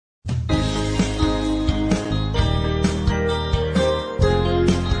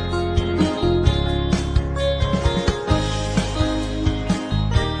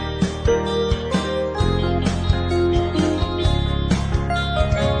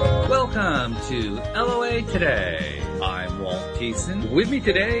Welcome to LOA Today. I'm Walt Thiessen. With me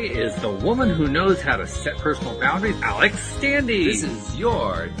today is the woman who knows how to set personal boundaries, Alyx Standy. This is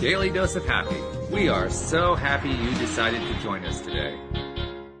your daily dose of happy. We are so happy you decided to join us today.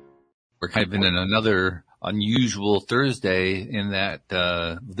 We're kind of in another unusual Thursday in that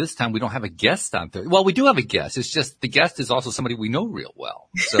this time we don't have a guest on Thursday. Well, we do have a guest. It's just the guest is also somebody we know real well.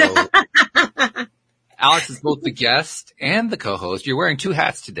 So Alyx is both the guest and the co-host. You're wearing two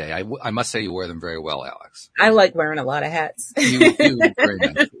hats today. I must say you wear them very well, Alyx. I like wearing a lot of hats. You do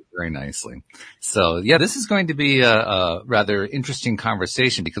very nicely. So, yeah, this is going to be a rather interesting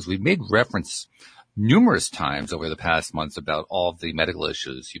conversation because we've made reference numerous times over the past months about all of the medical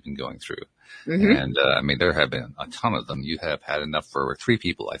issues you've been going through. Mm-hmm. And, I mean, there have been a ton of them. You have had enough for 3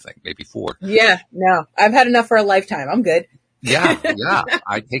 people, I think, maybe 4. Yeah, no, I've had enough for a lifetime. I'm good. Yeah,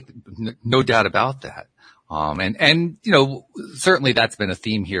 I take no doubt about that. And, you know, certainly that's been a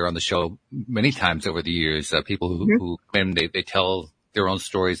theme here on the show many times over the years. People who come in, they tell their own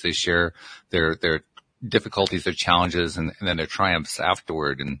stories, they share their difficulties, their challenges, and then their triumphs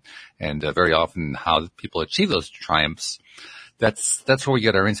afterward. And very often how people achieve those triumphs. That's where we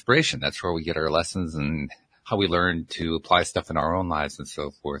get our inspiration. That's where we get our lessons and how we learn to apply stuff in our own lives and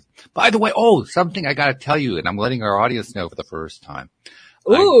so forth. By the way, something I got to tell you, and I'm letting our audience know for the first time.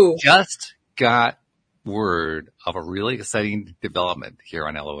 Ooh. I just got word of a really exciting development here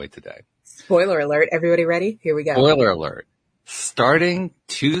on LOA Today. Spoiler alert. Everybody ready? Here we go. Spoiler alert. Starting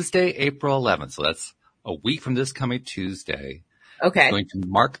Tuesday, April 11th. So that's a week from this coming Tuesday. Okay. Going to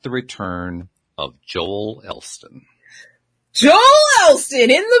mark the return of Joel Elston. Joel Elston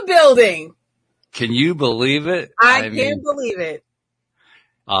in the building. Can you believe it? I can't believe it.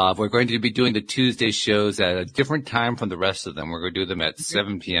 We're going to be doing the Tuesday shows at a different time from the rest of them. We're going to do them at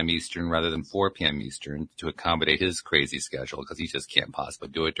 7 p.m. Eastern rather than 4 p.m. Eastern to accommodate his crazy schedule because he just can't possibly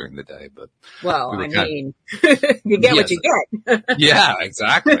do it during the day. But you get what you get. Yeah,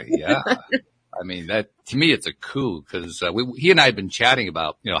 exactly. Yeah. I mean, that to me, it's a coup because he and I have been chatting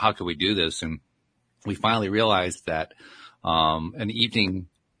about, you know, how could we do this? And we finally realized that an evening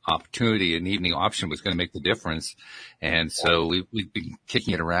opportunity, an evening option was going to make the difference. And so we've been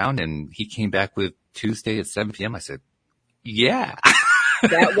kicking it around and he came back with Tuesday at 7 p.m. I said, yeah,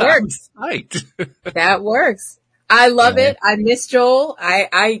 that works. Right. That works. I love it. I miss Joel.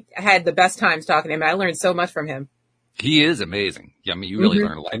 I had the best times talking to him. I learned so much from him. He is amazing. Yeah, I mean, you really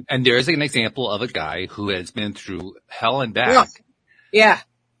learn a lot. And there's an example of a guy who has been through hell and back. Yeah.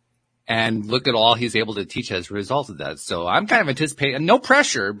 And look at all he's able to teach as a result of that. So I'm kind of anticipating, no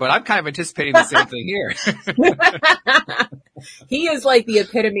pressure, but I'm kind of anticipating the same thing here. He is like the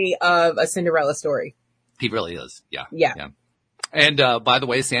epitome of a Cinderella story. He really is. Yeah. Yeah. And, by the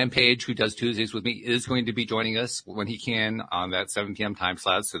way, Sam Page, who does Tuesdays with me, is going to be joining us when he can on that 7 p.m. time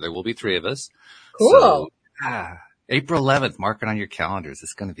slot. So there will be 3 of us. Cool. So, April 11th, mark it on your calendars.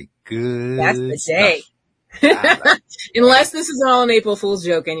 It's going to be good. That's the day. Unless this is all an April Fool's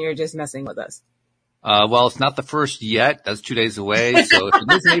joke and you're just messing with us. Well, it's not the first yet. That's 2 days away. So if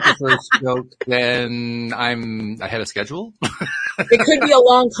it is an April 1st joke, then I'm ahead of schedule. It could be a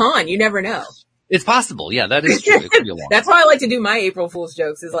long con. You never know. It's possible. Yeah, that is true. It could be a long That's why I like to do my April Fool's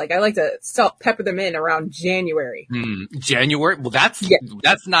jokes is like, I like to pepper them in around January. January? Well, that's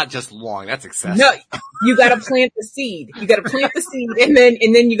not just long. That's excessive. No, you gotta plant the seed. You gotta plant the seed and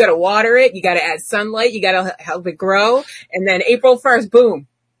then you gotta water it. You gotta add sunlight. You gotta help it grow. And then April 1st, boom.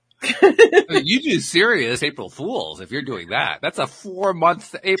 You do serious April Fools if you're doing that. That's a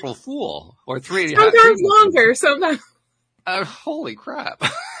 4-month April Fool or 3. Sometimes longer. Sometimes. Holy crap.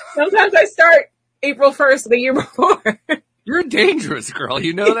 Sometimes I start April 1st the year before. You're a dangerous girl.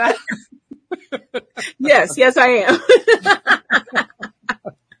 You know that? Yes, I am.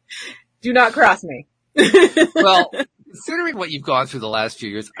 Do not cross me. Well, considering what you've gone through the last few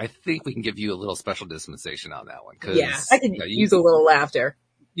years, I think we can give you a little special dispensation on that one. Yeah, I could use a little laughter.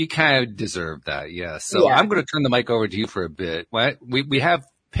 You kind of deserve that, yeah. So I'm going to turn the mic over to you for a bit. We have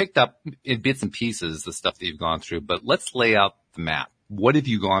picked up in bits and pieces the stuff that you've gone through, but let's lay out the map. What have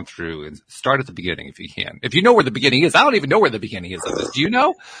you gone through? And start at the beginning if you can. If you know where the beginning is. I don't even know where the beginning is of this. Do you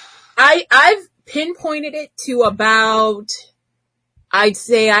know? I've pinpointed it to about, I'd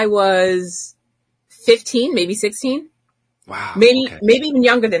say I was 15, maybe 16. Wow. Maybe even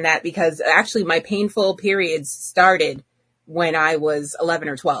younger than that because actually my painful periods started when I was 11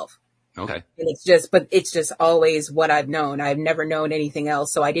 or 12. Okay. And it's just always what I've known. I've never known anything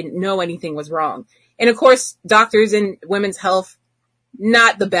else. So I didn't know anything was wrong. And of course, doctors in women's health,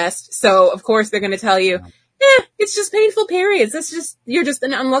 not the best. So of course they're going to tell you, it's just painful periods. You're just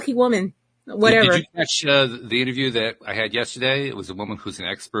an unlucky woman. whatever. Did you catch the interview that I had yesterday? It was a woman who's an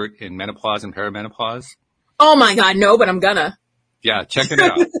expert in menopause and perimenopause. Oh my God, no, but I'm gonna. Yeah, check it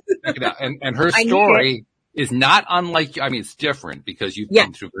out. Check it out. And her story is not unlike, I mean, it's different because you've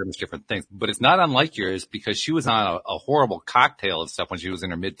been through very much different things, but it's not unlike yours because she was on a horrible cocktail of stuff when she was in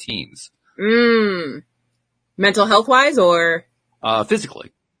her mid-teens. Mental health wise or?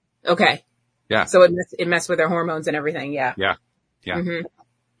 Physically. Okay. Yeah. So it messed with her hormones and everything. Yeah. Yeah. Yeah. Mm-hmm.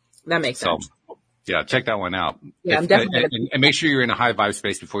 That makes sense. Yeah, check that one out. Yeah, I'm definitely and make sure you're in a high vibe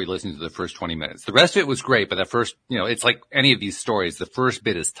space before you listen to the first 20 minutes. The rest of it was great, but that first, it's like any of these stories, the first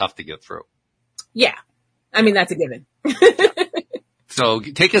bit is tough to get through. Yeah. I mean, that's a given. So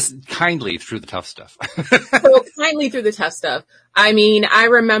take us kindly through the tough stuff. So kindly through the tough stuff. I mean, I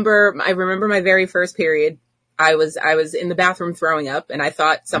remember my very first period. I was in the bathroom throwing up and I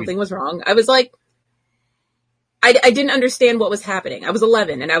thought something was wrong. I was like, I didn't understand what was happening. I was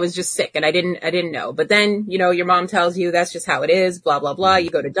 11 and I was just sick and I didn't know. But then, your mom tells you that's just how it is, blah, blah, blah. You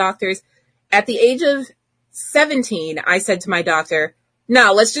go to doctors. At the age of 17, I said to my doctor,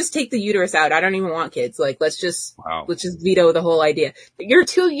 no, let's just take the uterus out. I don't even want kids. Like, let's just veto the whole idea. You're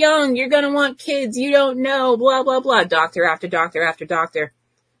too young. You're going to want kids. You don't know, blah, blah, blah. Doctor after doctor after doctor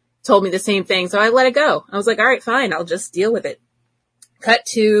told me the same thing. So I let it go. I was like, all right, fine. I'll just deal with it. Cut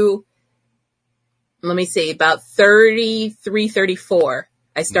to, let me see, about 33, 34,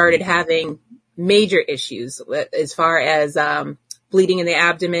 I started having major issues as far as bleeding in the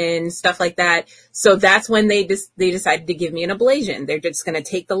abdomen, stuff like that. So that's when they decided to give me an ablation. They're just going to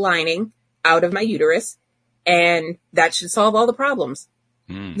take the lining out of my uterus, and that should solve all the problems.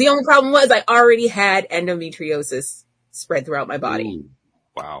 The only problem was I already had endometriosis spread throughout my body. Ooh,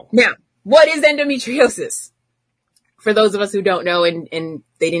 wow. Now, what is endometriosis? For those of us who don't know, and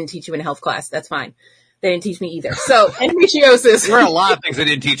they didn't teach you in health class, that's fine. They didn't teach me either. So endometriosis. There are a lot of things they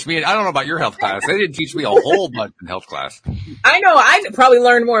didn't teach me. I don't know about your health class. They didn't teach me a whole bunch in health class. I know. I probably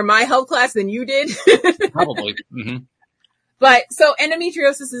learned more in my health class than you did. Probably. Mm-hmm. But so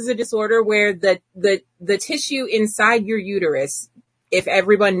endometriosis is a disorder where the tissue inside your uterus, if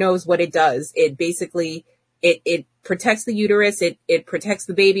everyone knows what it does, it basically, it protects the uterus. It protects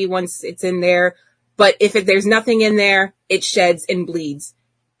the baby once it's in there. But if there's nothing in there, it sheds and bleeds.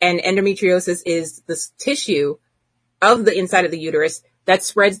 And endometriosis is the tissue of the inside of the uterus that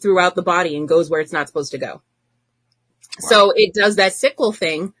spreads throughout the body and goes where it's not supposed to go. Wow. So it does that sickle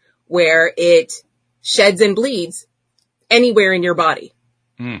thing where it sheds and bleeds anywhere in your body.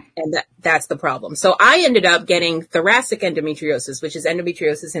 And that's the problem. So I ended up getting thoracic endometriosis, which is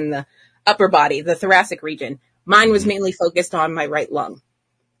endometriosis in the upper body, the thoracic region. Mine was mainly focused on my right lung.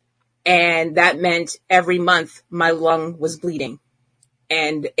 And that meant every month my lung was bleeding.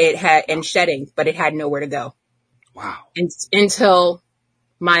 And shedding, but it had nowhere to go. Wow. Until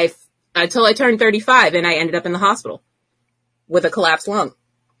I turned 35 and I ended up in the hospital with a collapsed lung.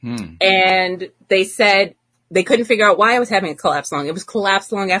 And they said they couldn't figure out why I was having a collapsed lung. It was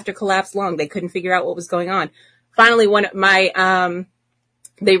collapsed lung after collapsed lung. They couldn't figure out what was going on. Finally,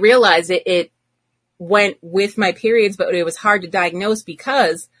 they realized it went with my periods, but it was hard to diagnose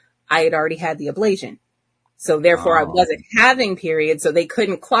because I had already had the ablation. So therefore I wasn't having periods, so they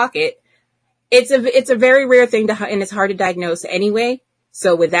couldn't clock it. It's a very rare thing and it's hard to diagnose anyway.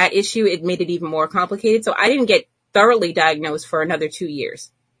 So with that issue, it made it even more complicated. So I didn't get thoroughly diagnosed for another 2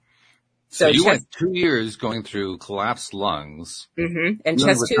 years. So you went 2 years going through collapsed lungs. And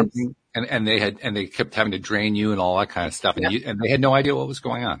chest tubes. And they kept having to drain you and all that kind of stuff. And they had no idea what was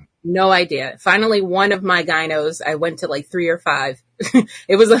going on. No idea. Finally, one of my gynos, I went to like 3 or 5.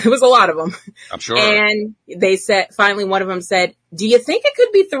 It was a lot of them. I'm sure. And they said, finally, one of them said, do you think it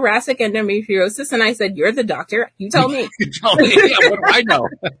could be thoracic endometriosis? And I said, you're the doctor. You tell me. You tell me. Yeah, what do I know?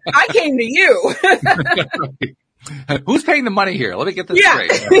 I came to you. Who's paying the money here? Let me get this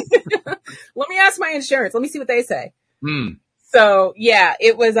straight. Let me ask my insurance. Let me see what they say. So yeah,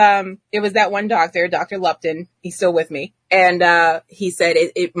 it was that one doctor, Dr. Lupton. He's still with me. And, he said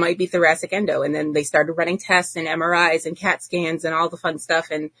it might be thoracic endo. And then they started running tests and MRIs and CAT scans and all the fun stuff.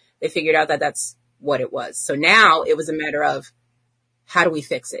 And they figured out that that's what it was. So now it was a matter of how do we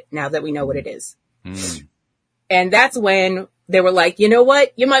fix it now that we know what it is? And that's when they were like, you know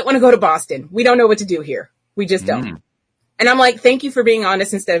what? You might want to go to Boston. We don't know what to do here. We just don't. And I'm like, thank you for being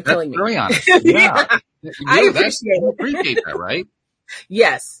honest instead of killing me. Very honest. Yeah. I appreciate it. Appreciate that, right?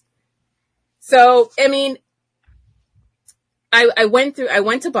 Yes. So, I mean, I went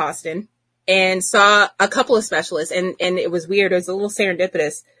to Boston and saw a couple of specialists and it was weird. It was a little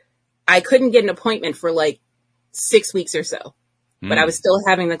serendipitous. I couldn't get an appointment for like 6 weeks or so, but I was still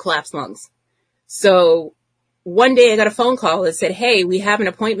having the collapsed lungs. So one day I got a phone call that said, hey, we have an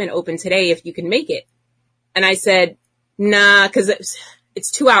appointment open today if you can make it. And I said, nah, because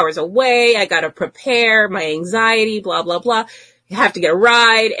it's 2 hours away. I got to prepare my anxiety, blah, blah, blah. You have to get a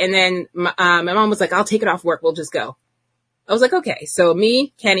ride. And then my mom was like, I'll take it off work. We'll just go. I was like, okay. So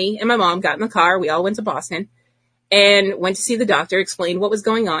me, Kenny, and my mom got in the car. We all went to Boston and went to see the doctor, explained what was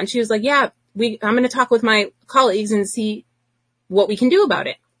going on. She was like, yeah, I'm going to talk with my colleagues and see what we can do about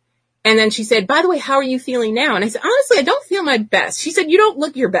it. And then she said, by the way, how are you feeling now? And I said, honestly, I don't feel my best. She said, you don't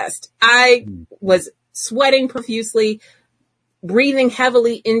look your best. I was sweating profusely, breathing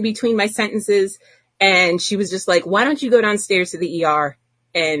heavily in between my sentences. And she was just like, why don't you go downstairs to the ER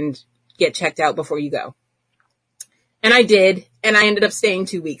and get checked out before you go? And I did. And I ended up staying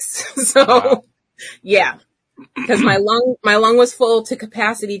 2 weeks. So wow. Yeah, because my lung was full to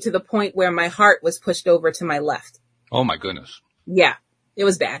capacity to the point where my heart was pushed over to my left. Oh my goodness. Yeah, it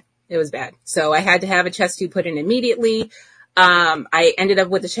was bad. It was bad. So I had to have a chest tube put in immediately. I ended up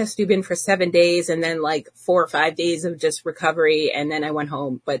with the chest tube in for 7 days and then like 4 or 5 days of just recovery. And then I went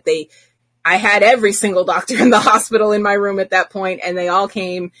home, but I had every single doctor in the hospital in my room at that point, and they all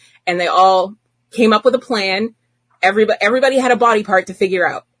came up with a plan. Everybody had a body part to figure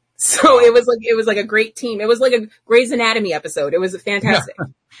out. So it was like a great team. It was like a Grey's Anatomy episode. It was fantastic.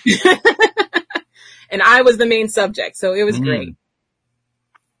 And I was the main subject. So it was great.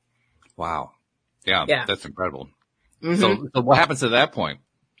 Wow. Yeah. That's incredible. Mm-hmm. So what happens at that point?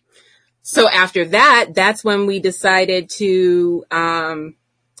 So after that, that's when we decided to,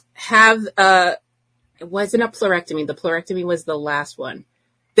 have, it wasn't a pleurectomy. The pleurectomy was the last one.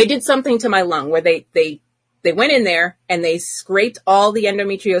 They did something to my lung where they went in there and they scraped all the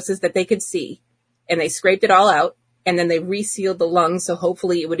endometriosis that they could see, and they scraped it all out, and then they resealed the lung. So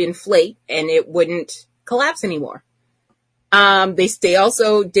hopefully it would inflate and it wouldn't collapse anymore. They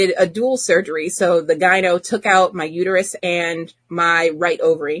also did a dual surgery. So the gyno took out my uterus and my right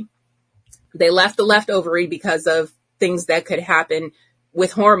ovary. They left the left ovary because of things that could happen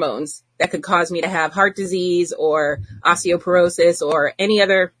with hormones that could cause me to have heart disease or osteoporosis or any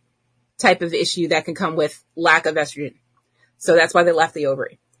other type of issue that can come with lack of estrogen. So that's why they left the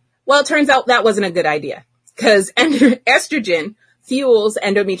ovary. Well, it turns out that wasn't a good idea because estrogen fuels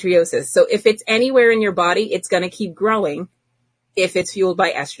endometriosis. So if it's anywhere in your body, it's going to keep growing if it's fueled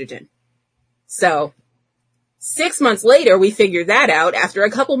by estrogen. So 6 months later, we figured that out after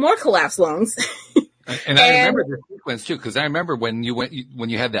a couple more collapsed lungs. And I remember the sequence too, because I remember when you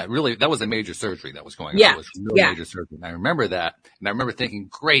had that that was a major surgery that was going on. Yeah. It was really major surgery. And I remember that. And I remember thinking,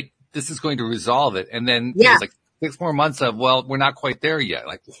 great, this is going to resolve it. And then it was like 6 more months of, well, we're not quite there yet.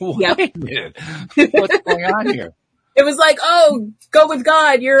 Like, wait a minute. What's going on here? It was like, oh, go with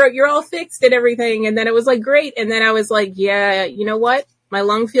God. You're all fixed and everything. And then it was like, great. And then I was like, yeah, you know what? My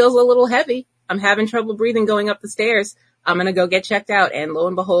lung feels a little heavy. I'm having trouble breathing going up the stairs. I'm going to go get checked out. And lo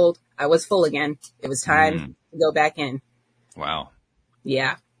and behold, I was full again. It was time to go back in. Wow.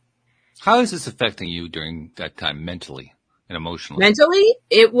 Yeah. How is this affecting you during that time mentally and emotionally? Mentally,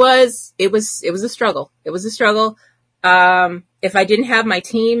 it was a struggle. It was a struggle. If I didn't have my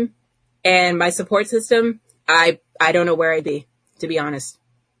team and my support system, I don't know where I'd be, to be honest.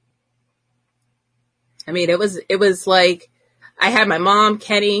 I mean, it was like I had my mom,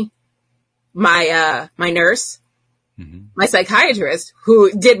 Kenny, my nurse, my psychiatrist,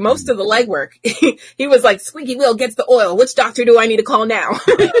 who did most of the legwork. He was like, squeaky wheel gets the oil. Which doctor do I need to call now?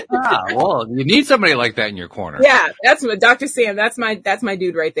 Well, you need somebody like that in your corner. Yeah, that's Dr. Sam. That's my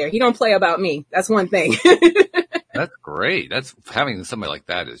dude right there. He don't play about me. That's one thing. That's great. That's having somebody like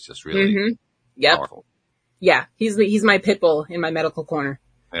that is just really powerful. Yeah, he's my pit bull in my medical corner.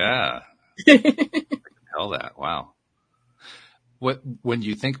 Yeah. Tell that. Wow. When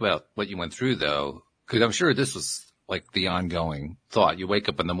you think about what you went through though, because I'm sure this was like the ongoing thought. You wake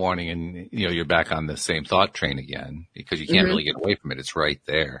up in the morning and, you're back on the same thought train again because you can't really get away from it. It's right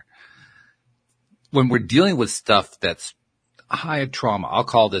there. When we're dealing with stuff that's high trauma, I'll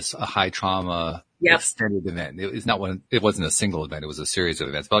call this a high trauma extended event. It wasn't a single event. It was a series of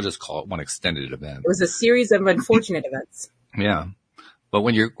events, but I'll just call it one extended event. It was a series of unfortunate events. Yeah. But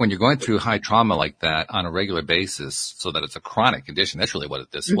when you're going through high trauma like that on a regular basis, so that it's a chronic condition, that's really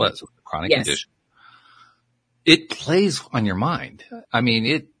what this was, a chronic condition. It plays on your mind. I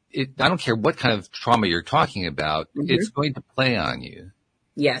mean, I don't care what kind of trauma you're talking about, it's going to play on you.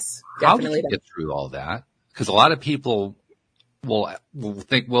 Yes, definitely. How did you get through all that? Because a lot of people will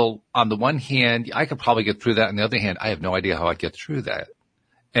think, well, on the one hand, I could probably get through that. On the other hand, I have no idea how I'd get through that.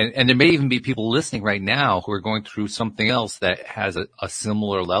 And there may even be people listening right now who are going through something else that has a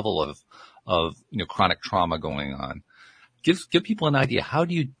similar level of chronic trauma going on. Give people an idea. How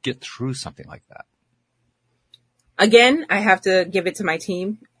do you get through something like that? Again, I have to give it to my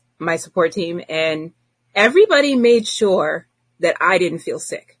team, my support team, and everybody made sure that I didn't feel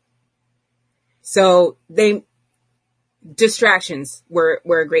sick. So distractions were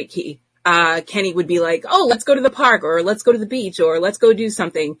a great key. Kenny would be like, oh, let's go to the park, or let's go to the beach, or let's go do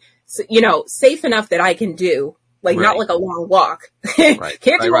something, safe enough that I can do, like not like a long walk.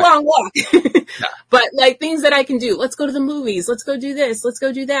 Can't do a long walk, but like things that I can do. Let's go to the movies. Let's go do this. Let's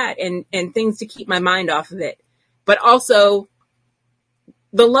go do that. And things to keep my mind off of it. But also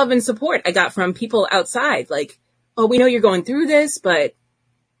the love and support I got from people outside. Like, oh, we know you're going through this, but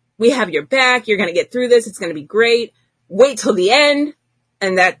we have your back. You're going to get through this. It's going to be great. Wait till the end.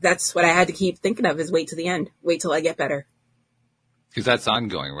 And that's what I had to keep thinking of, is wait till the end. Wait till I get better. Because that's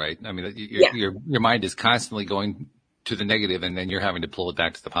ongoing, right? I mean, your mind is constantly going to the negative, and then you're having to pull it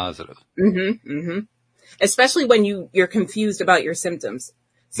back to the positive. Mm-hmm. Mm-hmm. Especially when you're confused about your symptoms.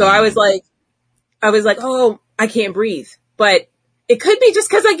 So I was like, oh, I can't breathe. But it could be just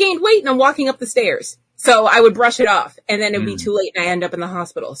because I gained weight and I'm walking up the stairs. So I would brush it off, and then it would be too late and I end up in the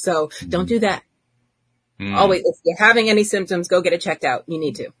hospital. So don't do that. Always, if you're having any symptoms, go get it checked out. You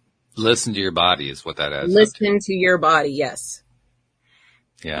need to. Listen to your body is what that is. Listen to your body, yes.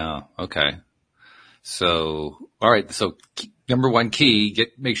 Yeah, okay. So, all right. So number one key,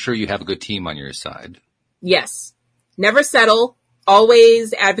 make sure you have a good team on your side. Yes. Never settle.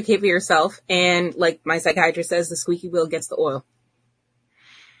 Always advocate for yourself. And like my psychiatrist says, the squeaky wheel gets the oil.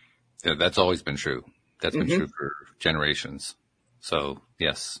 Yeah, that's always been true. That's been true for generations. So,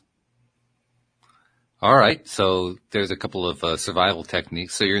 yes. All right. So there's a couple of survival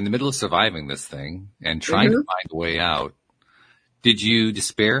techniques. So you're in the middle of surviving this thing and trying to find a way out. Did you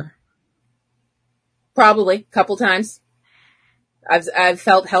despair? Probably a couple times. I've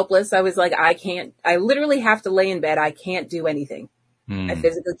felt helpless. I was like, I literally have to lay in bed. I can't do anything. I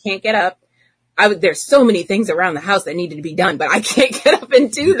physically can't get up. There's so many things around the house that needed to be done, but I can't get up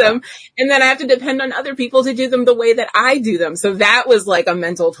and do them. And then I have to depend on other people to do them the way that I do them. So that was like a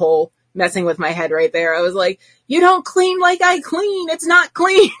mental toll, messing with my head right there. I was like, you don't clean like I clean. It's not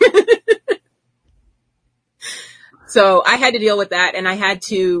clean. So I had to deal with that, and I had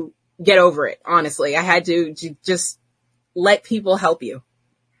to get over it. Honestly, I had to just let people help you.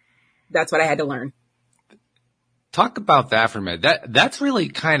 That's what I had to learn. Talk about that for a minute. That's really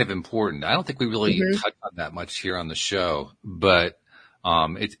kind of important. I don't think we really touch on that much here on the show, but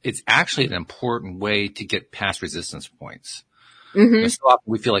it's actually an important way to get past resistance points. Mm-hmm. So often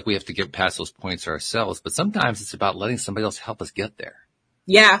we feel like we have to get past those points ourselves, but sometimes it's about letting somebody else help us get there.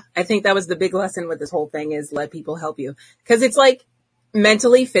 Yeah, I think that was the big lesson with this whole thing, is let people help you. Because it's like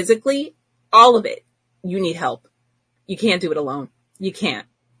mentally, physically, all of it, you need help. You can't do it alone. You can't.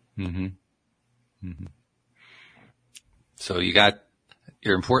 Mm-hmm. Mm-hmm. So you got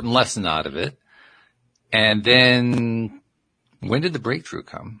your important lesson out of it. And then when did the breakthrough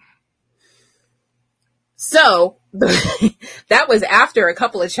come? So that was after a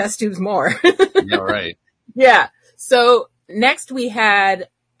couple of chest tubes more. Yeah, right. Yeah. So next we had,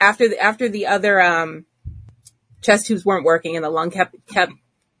 after the other chest tubes weren't working and the lung kept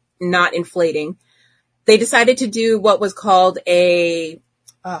not inflating, they decided to do what was called the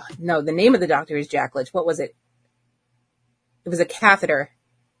name of the doctor is Jack Litch. What was it? It was a catheter.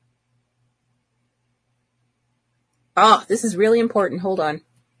 Oh, this is really important. Hold on.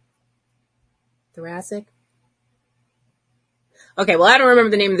 Thoracic. Okay, well, I don't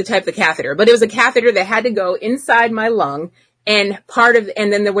remember the name of the type of the catheter, but it was a catheter that had to go inside my lung, and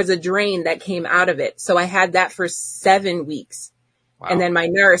then there was a drain that came out of it. So I had that for 7 weeks. Wow. And then my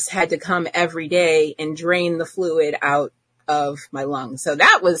nurse had to come every day and drain the fluid out of my lungs. So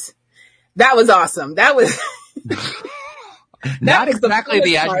that was awesome. That was not exactly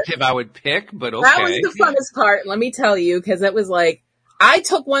the adjective I would pick, but okay. That was the funnest part, let me tell you, because it was like, I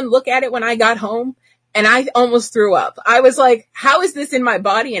took one look at it when I got home and I almost threw up. I was like, how is this in my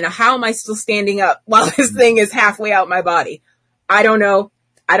body, and how am I still standing up while this thing is halfway out my body? I don't know.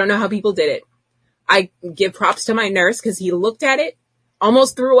 I don't know how people did it. I give props to my nurse because he looked at it,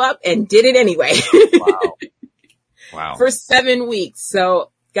 almost threw up, and did it anyway. Wow. For 7 weeks.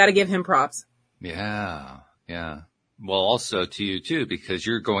 So got to give him props. Yeah. Yeah. Well, also to you too, because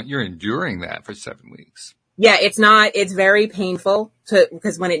you're enduring that for 7 weeks. Yeah, it's very painful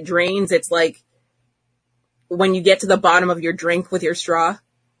because when it drains, it's like when you get to the bottom of your drink with your straw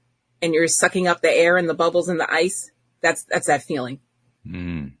and you're sucking up the air and the bubbles and the ice. That's that feeling.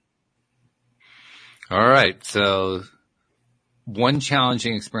 All right. So one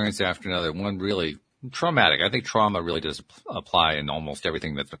challenging experience after another, one really traumatic. I think trauma really does apply in almost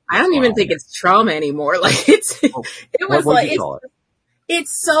everything that's I don't even think it's trauma anymore. Like it's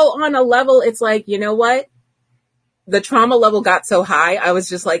so on a level. It's like, you know what? the trauma level got so high, I was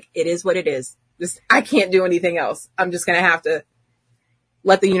just like, it is what it is. I can't do anything else. I'm just going to have to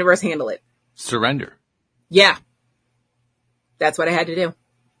let the universe handle it. Surrender. Yeah. That's what I had to do.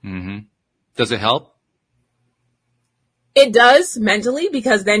 Mm-hmm. Does it help? It does mentally,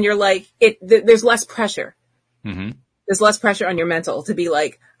 because then you're like, there's less pressure. Mm-hmm. There's less pressure on your mental to be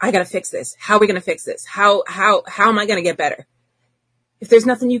like, I got to fix this. How are we going to fix this? How am I going to get better? If there's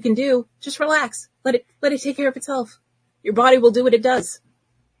nothing you can do, just relax. Let it take care of itself. Your body will do what it does.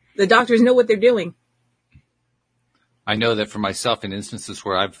 The doctors know what they're doing. I know that for myself, in instances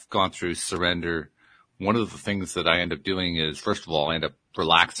where I've gone through surrender, one of the things that I end up doing is, first of all, I end up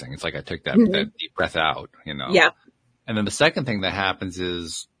relaxing. It's like I took that deep breath out, you know? Yeah. And then the second thing that happens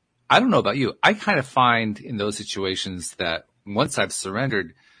is, I don't know about you, I kind of find in those situations that once I've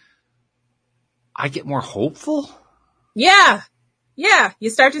surrendered, I get more hopeful. Yeah. Yeah. You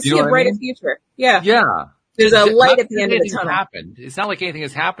start to see a brighter future. Yeah. Yeah. There's a light at the end of the tunnel. Happened. It's not like anything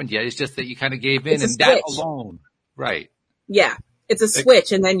has happened yet. It's just that you kind of gave in, and that alone. Right. Yeah. It's a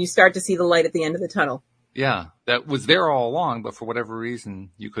switch, and then you start to see the light at the end of the tunnel. Yeah. That was there all along, but for whatever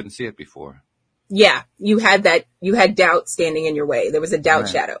reason, you couldn't see it before. Yeah. You had doubt standing in your way. There was a doubt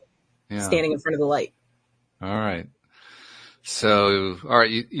shadow standing in front of the light. All right. So, all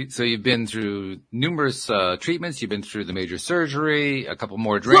right. So you've been through numerous treatments. You've been through the major surgery, a couple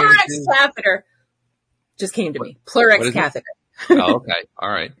more drainages. Pleuric catheter just came to me. Pleuric catheter. Oh, okay. All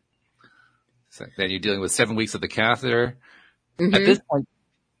right. So then you're dealing with 7 weeks of the catheter. Mm-hmm. At this point,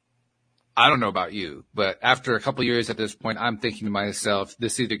 I don't know about you, but after a couple of years at this point, I'm thinking to myself,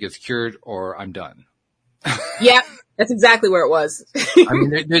 this either gets cured or I'm done. Yeah, that's exactly where it was. I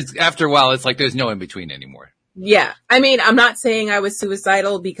mean, after a while, it's like there's no in between anymore. Yeah. I mean, I'm not saying I was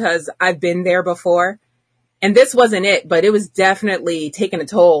suicidal, because I've been there before, and this wasn't it, but it was definitely taking a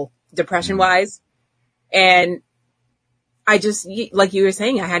toll depression wise. And I just, like you were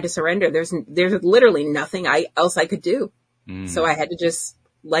saying, I had to surrender. There's literally nothing else I could do. So I had to just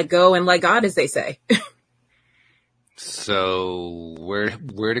let go and let God, as they say. So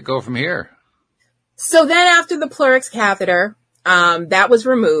where'd it go from here? So then after the Pleuric catheter, that was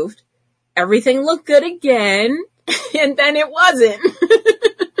removed. Everything looked good again. And then it wasn't.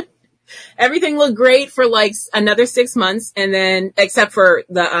 Everything looked great for like another 6 months. And then, except for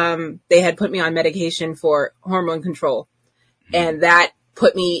they had put me on medication for hormone control. And that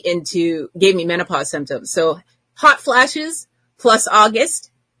gave me menopause symptoms. So hot flashes plus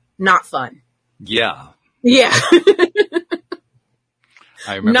August, not fun. Yeah. Yeah.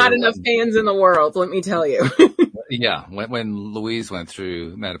 I remember not enough fans in the world, let me tell you. Yeah. When Louise went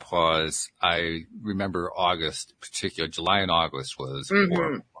through menopause, I remember August, particularly July and August was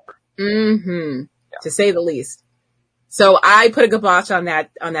horrible. Mm-hmm. Yeah. To say the least. So I put a kibosh on that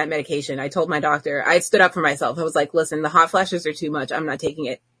medication. I told my doctor, I stood up for myself. I was like, listen, the hot flashes are too much. I'm not taking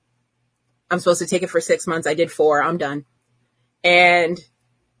it. I'm supposed to take it for 6 months. I did 4. I'm done. And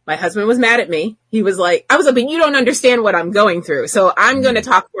my husband was mad at me. He was like, but you don't understand what I'm going through. So I'm going to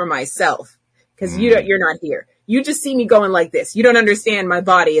talk for myself, because you're not here. You just see me going like this. You don't understand my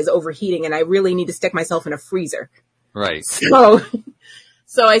body is overheating and I really need to stick myself in a freezer. Right. So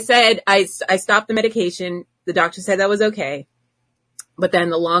I said, I stopped the medication. The doctor said that was okay. But then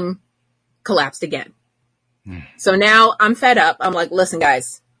the lung collapsed again. So now I'm fed up. I'm like, listen,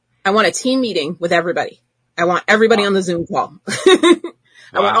 guys, I want a team meeting with everybody. I want everybody on the Zoom call.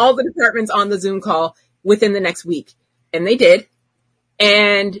 I want all the departments on the Zoom call within the next week. And they did.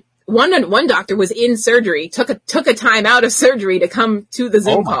 And one doctor was in surgery, took a time out of surgery to come to the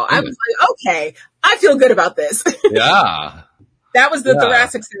Zoom call. I was like, okay, I feel good about this. Yeah. That was the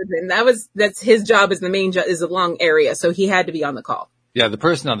thoracic surgeon. That's his job, is the lung area. So he had to be on the call. Yeah. The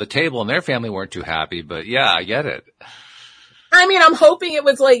person on the table and their family weren't too happy, but yeah, I get it. I mean, I'm hoping it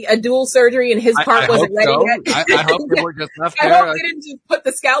was like a dual surgery and his part wasn't ready yet. I hope they were just left there. I hope they didn't just put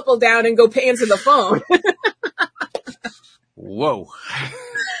the scalpel down and go answer the phone. Whoa.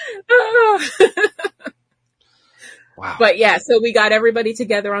 Wow. But yeah, so we got everybody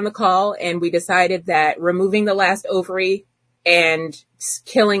together on the call and we decided that removing the last ovary and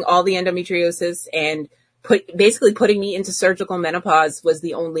killing all the endometriosis and basically putting me into surgical menopause was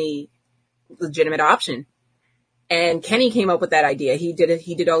the only legitimate option. And Kenny came up with that idea. He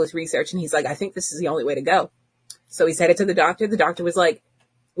did all his research and he's like, I think this is the only way to go. So he said it to the doctor. The doctor was like,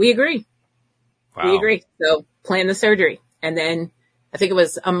 we agree. Wow. We agree. So plan the surgery. And then I think it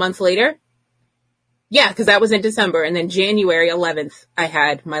was a month later. Yeah, because that was in December. And then January 11th, I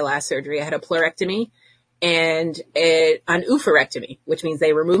had my last surgery. I had a pleurectomy and an oophorectomy, which means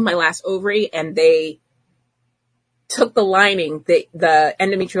they removed my last ovary and they took the lining, the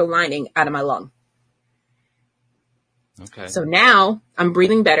endometrial lining out of my lung. Okay. So now I'm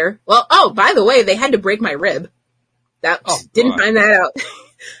breathing better. Well, by the way, they had to break my rib. Didn't find that out.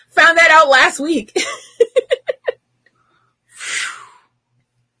 Found that out last week.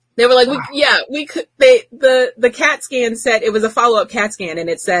 They were like, we could, the CAT scan said, it was a follow-up CAT scan, and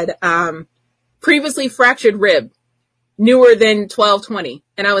it said, previously fractured rib, newer than 12/20.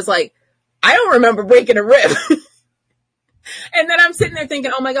 And I was like, I don't remember breaking a rib. And then I'm sitting there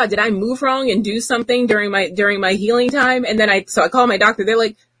thinking, oh my God, did I move wrong and do something during my healing time? And then so I call my doctor. They're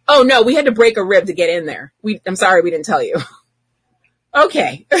like, oh no, we had to break a rib to get in there. I'm sorry, we didn't tell you.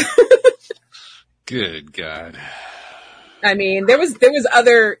 Okay. Good God. I mean, there was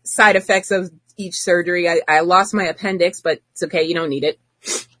other side effects of each surgery. I lost my appendix, but it's okay. You don't need it.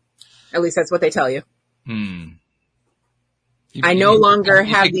 At least that's what they tell you. I no longer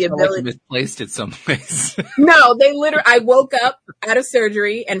have the ability. Like misplaced it someplace. No, I woke up out of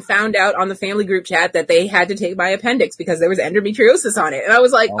surgery and found out on the family group chat that they had to take my appendix because there was endometriosis on it. And I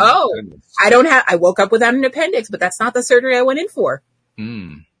was like, I woke up without an appendix, but that's not the surgery I went in for.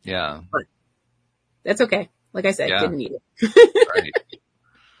 Yeah. But that's okay. Like I said, didn't need it. Right.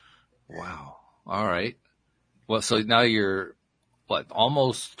 Wow. All right. Well, so now you're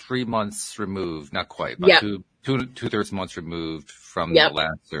almost 3 months removed, not quite, but two-thirds months removed from the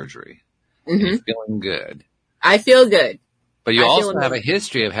last surgery. Mm-hmm. Feeling good. I feel good. But you also have a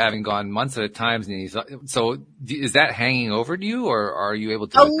history of having gone months at a time. So is that hanging over you, or are you able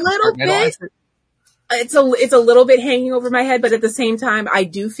to? A little bit. It's a little bit hanging over my head, but at the same time, I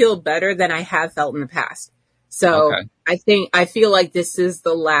do feel better than I have felt in the past. So I feel like this is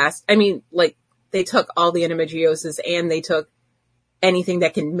the last. I mean, like, they took all the endometriosis and they took anything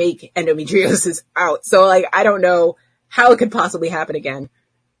that can make endometriosis out. So, like, I don't know how it could possibly happen again,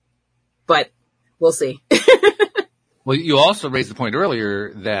 but we'll see. Well, you also raised the point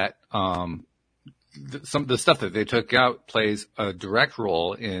earlier that some of the stuff that they took out plays a direct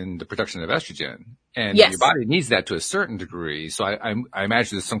role in the production of estrogen, and your body needs that to a certain degree. So I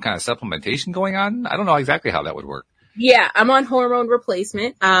imagine there's some kind of supplementation going on. I don't know exactly how that would work. Yeah, I'm on hormone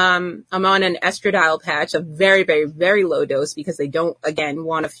replacement. I'm on an estradiol patch, a very, very, very low dose, because they don't, again,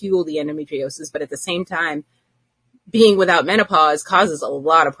 want to fuel the endometriosis. But at the same time, being without menopause causes a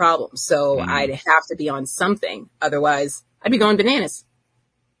lot of problems. So I'd have to be on something. Otherwise, I'd be going bananas.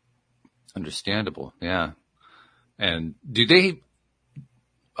 Understandable. Yeah. And do they,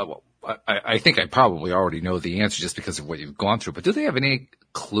 I think I probably already know the answer just because of what you've gone through, but do they have any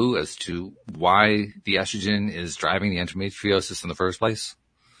clue as to why the estrogen is driving the endometriosis in the first place?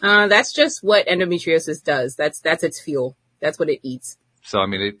 That's just what endometriosis does. That's its fuel. That's what it eats. So,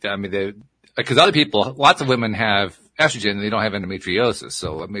 because other people, lots of women have estrogen and they don't have endometriosis.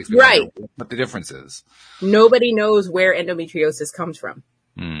 So it makes me wonder what the difference is. Nobody knows where endometriosis comes from.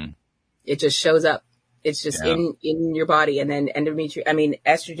 It just shows up. It's just in your body. And then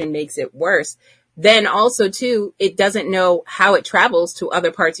estrogen makes it worse. Then also too, it doesn't know how it travels to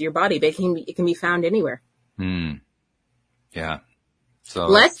other parts of your body, but it can be found anywhere. Yeah. So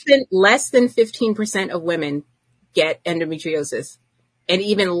less than 15% of women get endometriosis, and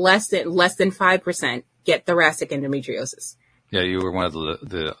even less than 5% get thoracic endometriosis. Yeah, you were one of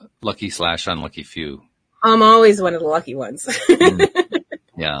the lucky/unlucky few. I'm always one of the lucky ones.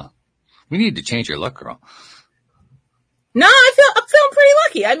 Yeah. We need to change your luck, girl. No, I'm feeling pretty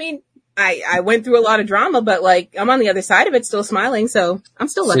lucky. I mean, I went through a lot of drama, but like, I'm on the other side of it still smiling, so I'm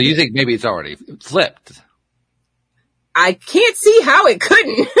still lucky. So you think maybe it's already flipped? I can't see how it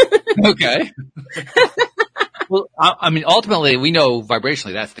couldn't. Okay. Well, ultimately, we know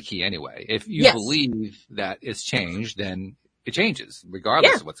vibrationally that's the key anyway. If you believe that it's changed, then it changes,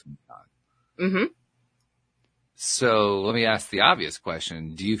 regardless of what's going on. Mm-hmm. So let me ask the obvious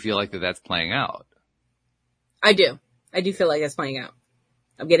question. Do you feel like that's playing out? I do. I do feel like that's playing out.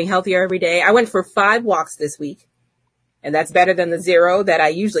 I'm getting healthier every day. I went for 5 walks this week, and that's better than the 0 that I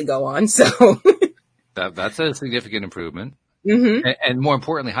usually go on. So that's a significant improvement. Mm-hmm. And more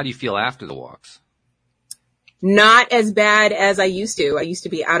importantly, how do you feel after the walks? Not as bad as I used to. I used to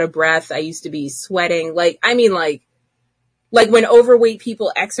be out of breath. I used to be sweating. Like when overweight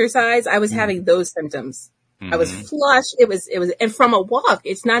people exercise, I was having those symptoms. I was flushed. It was, and from a walk,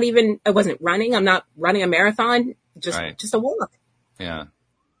 it's not even, I wasn't running. I'm not running a marathon, just a walk. Yeah.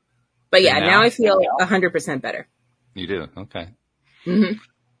 But yeah, now I feel 100% better. You do? Okay. Mm-hmm.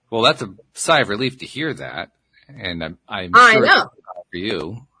 Well, that's a sigh of relief to hear that. And I'm sure know. For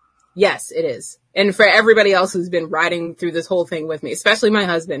you. Yes, it is. And for everybody else who's been riding through this whole thing with me, especially my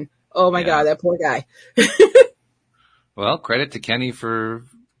husband. Oh my God, that poor guy. Well, credit to Kenny for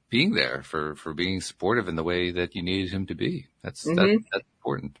being there, for being supportive in the way that you needed him to be. That's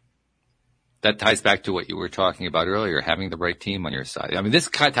important. that ties back to what you were talking about earlier, having the right team on your side. I mean, this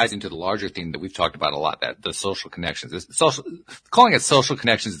kind of ties into the larger theme that we've talked about a lot, that the social connections. Calling it social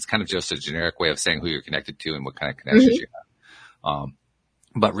connections is kind of just a generic way of saying who you're connected to and what kind of connections you have.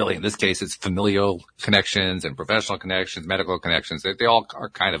 But really, in this case, it's familial connections and professional connections, medical connections. They all are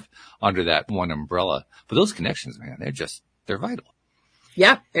kind of under that one umbrella. But those connections, man, they're vital.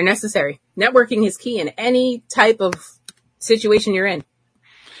 Yeah, they're necessary. Networking is key in any type of situation you're in.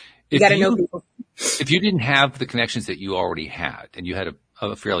 You got to know people. If you didn't have the connections that you already had, and you had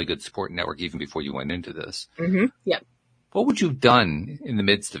a fairly good support network even before you went into this, what would you have done in the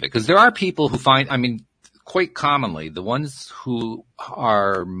midst of it? Because there are people who quite commonly, the ones who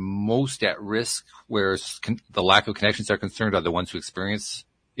are most at risk where the lack of connections are concerned are the ones who experience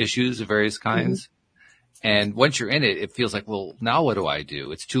issues of various kinds. And once you're in it, it feels like, well, now what do I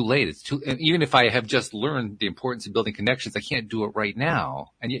do? It's too late. And even if I have just learned the importance of building connections, I can't do it right now.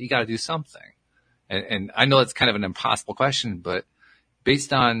 And yet you got to do something. And I know it's kind of an impossible question, but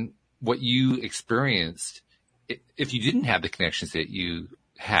based on what you experienced, if you didn't have the connections that you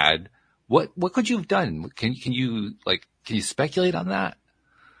had, what could you have done? Can you speculate on that?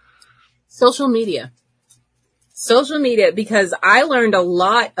 Social media, because I learned a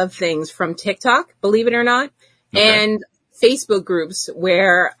lot of things from TikTok, believe it or not, and Facebook groups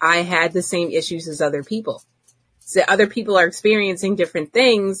where I had the same issues as other people. So other people are experiencing different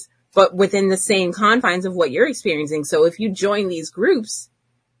things, but within the same confines of what you're experiencing. So if you join these groups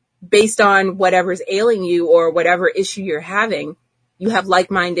based on whatever's ailing you or whatever issue you're having, you have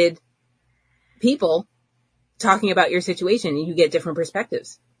like-minded people talking about your situation and you get different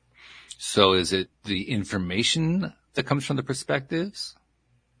perspectives. So is it the information that comes from the perspectives?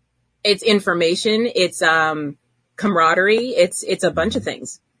 It's information. It's, camaraderie. It's a bunch of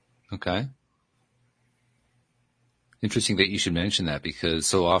things. Okay. Interesting that you should mention that, because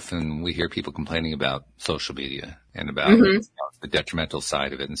so often we hear people complaining about social media and about the detrimental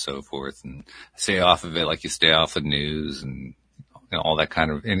side of it and so forth, and stay off of it like you stay off the news and all that kind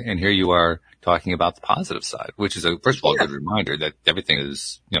of, and here you are talking about the positive side, which is first of all, a good reminder that everything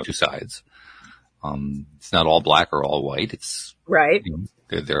is, two sides. It's not all black or all white. It's right.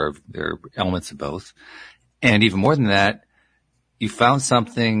 There are elements of both. And even more than that, you found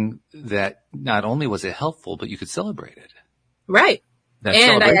something that not only was it helpful, but you could celebrate it. Right.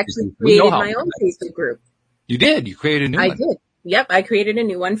 And I actually created my own Facebook group. You did? You created a new one? I did. Yep. I created a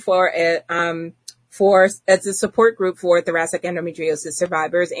new one as a support group for thoracic endometriosis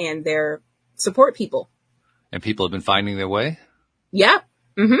survivors and their support people. And people have been finding their way? Yeah.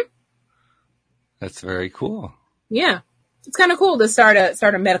 That's very cool. Yeah. It's kind of cool to start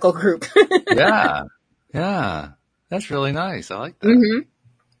a medical group. Yeah. That's really nice. I like that.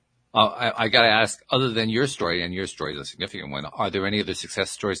 I got to ask, other than your story, and your story is a significant one, are there any other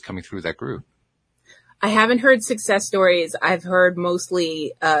success stories coming through that group? I haven't heard success stories. I've heard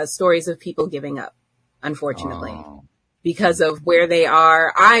mostly stories of people giving up, unfortunately, because of where they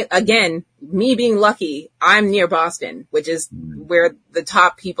are. Me being lucky, I'm near Boston, which is where the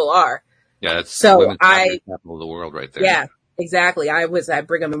top people are. Yeah, that's so capital of the world right there. Yeah, exactly. I was at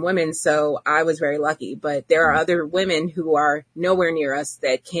Brigham and Women's, so I was very lucky. But there are other women who are nowhere near us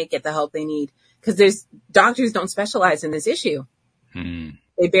that can't get the help they need because doctors don't specialize in this issue.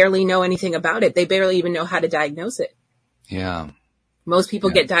 They barely know anything about it. They barely even know how to diagnose it. Yeah. Most people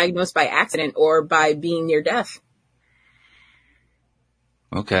get diagnosed by accident or by being near death.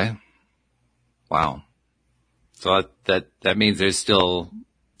 Okay. Wow. So that means there's still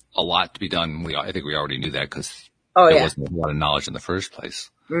a lot to be done. I think we already knew that because there wasn't a lot of knowledge in the first place.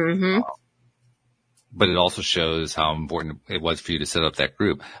 But it also shows how important it was for you to set up that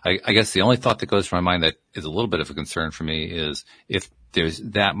group. I guess the only thought that goes through my mind that is a little bit of a concern for me is if there's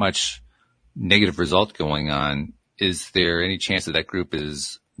that much negative result going on, is there any chance that group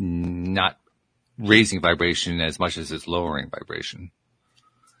is not raising vibration as much as it's lowering vibration?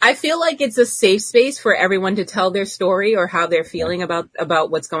 I feel like it's a safe space for everyone to tell their story or how they're feeling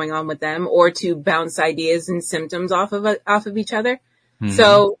about what's going on with them, or to bounce ideas and symptoms off of each other.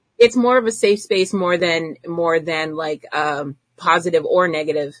 So it's more of a safe space more than like positive or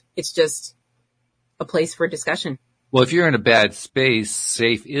negative. It's just a place for discussion. Well, if you're in a bad space,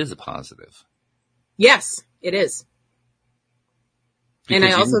 safe is a positive. Yes, it is. Because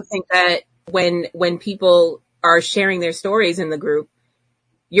and I also think that when people are sharing their stories in the group,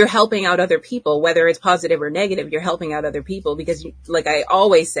 you're helping out other people, whether it's positive or negative, you're helping out other people because, like I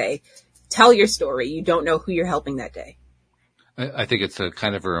always say, tell your story. You don't know who you're helping that day. I think it's a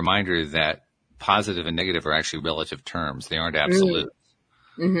kind of a reminder that positive and negative are actually relative terms. They aren't absolute.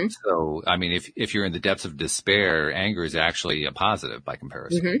 Mm-hmm. So, I mean, if you're in the depths of despair, anger is actually a positive by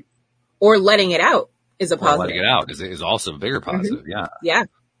comparison. or letting it out is a Well, positive. letting it out is also a bigger positive. Yeah. Yeah.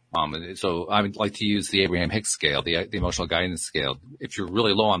 So I would like to use the Abraham Hicks scale, the emotional guidance scale. If you're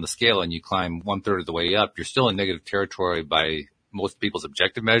really low on the scale and you climb 1/3 of the way up, you're still in negative territory by most people's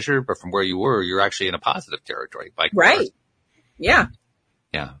objective measure, but from where you were, you're actually in a positive territory by comparison. Right. Yeah.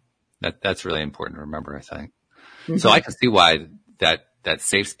 Yeah. That's really important to remember, I think. Mm-hmm. So I can see why that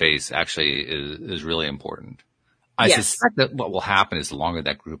safe space actually is really important. I suspect that what will happen is the longer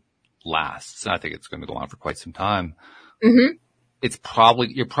that group lasts, and I think it's going to go on for quite some time. Mm-hmm.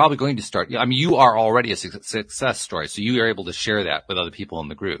 You're probably going to start, I mean, you are already a success story, so you are able to share that with other people in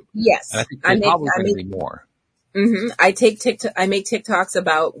the group. Yes. And I think there's probably going to be more. Mm-hmm. I make TikToks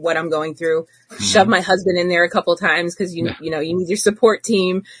about what I'm going through, shove my husband in there a couple times because you know, you need your support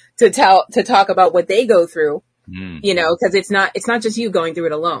team to talk about what they go through, you know, because it's not just you going through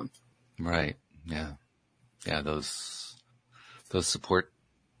it alone. Right. Yeah. Yeah. Those support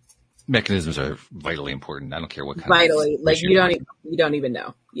mechanisms are vitally important. I don't care what kind vitally, of like you don't even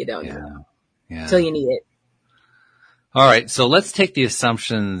know. You don't even know until you need it. All right. So let's take the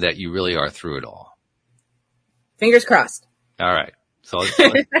assumption that you really are through it all. Fingers crossed. All right. So let's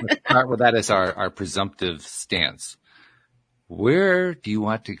start with that as our presumptive stance. Where do you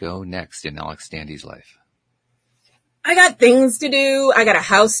want to go next in Alyx Standy's life? I got things to do. I got a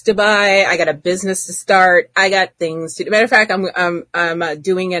house to buy. I got a business to start. I got things to do. Matter of fact, I'm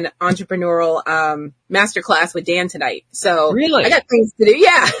doing an entrepreneurial masterclass with Dan tonight. So really, I got things to do.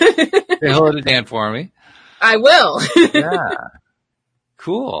 Yeah. Say hello to Dan for me. I will. Yeah.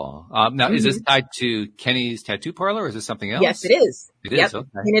 Cool. Now, is this tied to Kenny's tattoo parlor, or is this something else? Yes, it is. It is. Okay.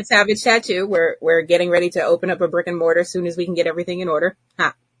 Kenny Savage Tattoo. We're getting ready to open up a brick and mortar as soon as we can get everything in order.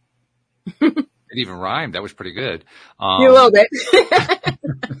 Ha. It even rhymed. That was pretty good. A little bit.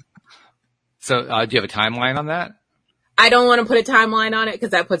 So, do you have a timeline on that? I don't want to put a timeline on it because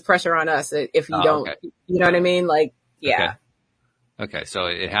that puts pressure on us if you don't. Okay. You know what I mean? Like, yeah. Okay. So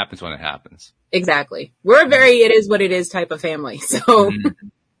it happens when it happens. Exactly. We're a very it is what it is type of family. So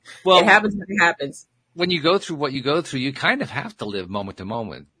well, it happens when it happens. When you go through what you go through, you kind of have to live moment to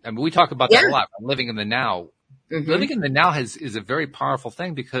moment. I mean, we talk about that a lot. Living in the now. Living in the now is a very powerful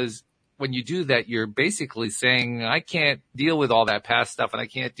thing because when you do that, you're basically saying, I can't deal with all that past stuff and I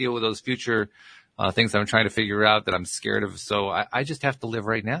can't deal with those future things I'm trying to figure out that I'm scared of. So I just have to live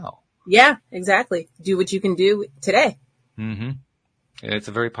right now. Yeah, exactly. Do what you can do today. Mm-hmm. And it's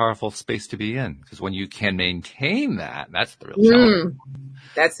a very powerful space to be in because when you can maintain that, that's the real challenge.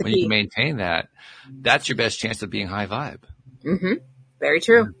 That's the key. When you can maintain that, that's your best chance of being high vibe. Mm-hmm. Very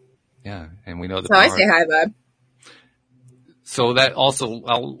true. Yeah. And we know the power. I say high vibe. So that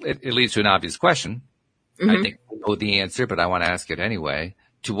also, it leads to an obvious question. I think I know the answer, but I want to ask it anyway.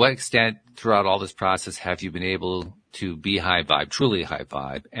 To what extent throughout all this process have you been able to be high vibe, truly high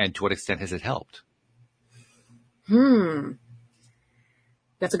vibe, and to what extent has it helped?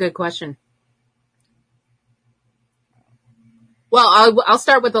 That's a good question. Well, I'll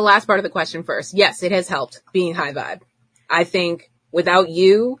start with the last part of the question first. Yes, it has helped being high vibe. I think without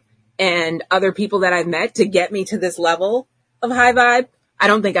you and other people that I've met to get me to this level of high vibe, I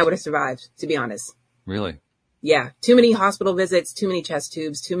don't think I would have survived, to be honest. Really? Yeah. Too many hospital visits, too many chest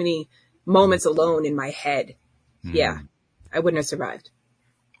tubes, too many moments alone in my head. Yeah. I wouldn't have survived.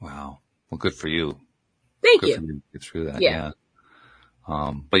 Wow. Well, good for you. Thank you. you. For you to get through that. Yeah.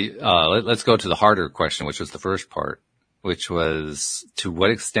 Let's go to the harder question, which was the first part, which was to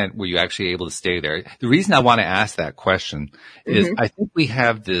what extent were you actually able to stay there? The reason I want to ask that question is I think we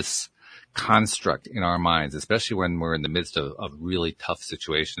have this construct in our minds, especially when we're in the midst of a really tough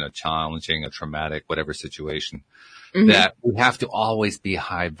situation, a challenging, a traumatic, whatever situation, that we have to always be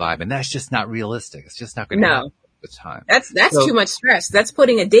high vibe. And that's just not realistic. It's just not going to happen at the time. That's too much stress. That's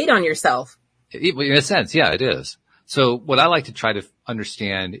putting a date on yourself. In a sense, yeah, it is. So what I like to try to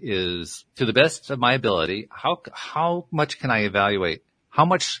understand is, to the best of my ability, how much can I evaluate? How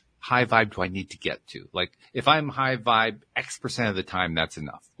much high vibe do I need to get to? Like, if I'm high vibe X% of the time, that's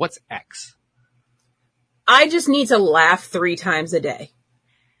enough. What's X? I just need to laugh 3 times a day.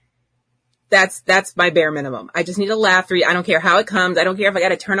 That's my bare minimum. I just need to laugh 3. I don't care how it comes. I don't care if I got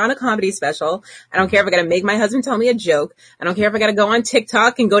to turn on a comedy special. I don't care if I got to make my husband tell me a joke. I don't care if I got to go on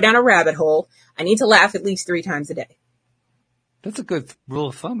TikTok and go down a rabbit hole. I need to laugh at least 3 times a day. That's a good rule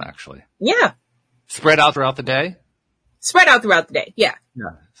of thumb, actually. Yeah. Spread out throughout the day? Spread out throughout the day. Yeah.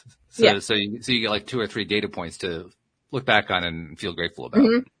 Yeah. So you get like 2 or 3 data points to look back on and feel grateful about.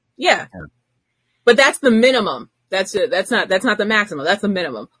 Yeah. But that's the minimum. That's not the maximum. That's the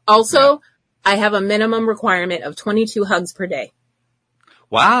minimum. Also, I have a minimum requirement of 22 hugs per day.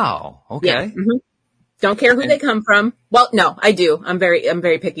 Wow. Okay. Yeah. Don't care who they come from. Well, no, I do. I'm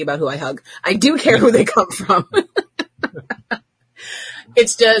very picky about who I hug. I do care who they come from.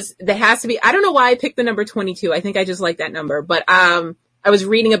 It's just, there has to be, I don't know why I picked the number 22. I think I just like that number, but, I was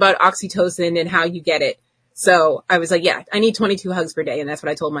reading about oxytocin and how you get it. So I was like, yeah, I need 22 hugs per day. And that's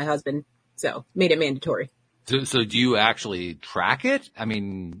what I told my husband. So made it mandatory. So do you actually track it? I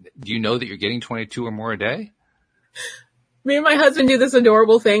mean, do you know that you're getting 22 or more a day? Me and my husband do this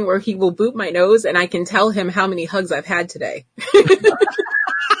adorable thing where he will boop my nose and I can tell him how many hugs I've had today.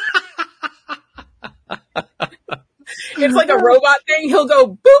 It's like a robot thing. He'll go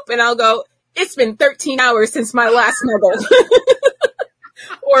boop and I'll go, it's been 13 hours since my last snuggle.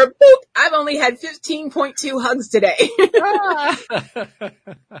 Or boop, I've only had 15.2 hugs today.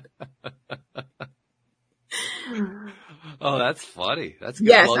 Oh, that's funny. That's good.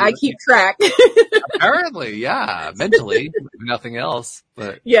 Yes, well, I keep track. Apparently, yeah. Mentally, if nothing else.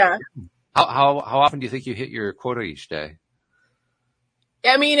 But yeah. How often do you think you hit your quota each day?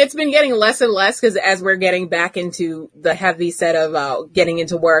 I mean, it's been getting less and less because as we're getting back into the heavy set of getting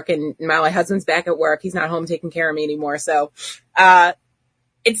into work, and now my husband's back at work, he's not home taking care of me anymore. So,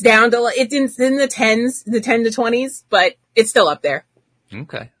 it's down to, it's in the 10s, the 10 to 20s, but it's still up there.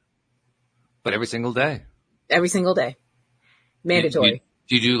 Okay. But every single day? Every single day. Mandatory.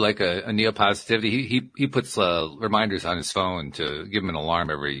 Do you do like a neopositivity? He puts reminders on his phone to give him an alarm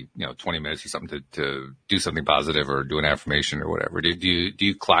every 20 minutes or something to do something positive or do an affirmation or whatever. Do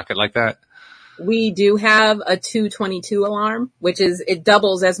you clock it like that? We do have a 2:22 alarm, which is, it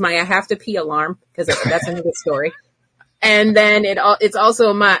doubles as my I have to pee alarm because that's another story. And then it's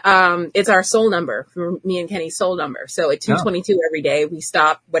also it's our soul number for me and Kenny's soul number. So at 2:22 every day, we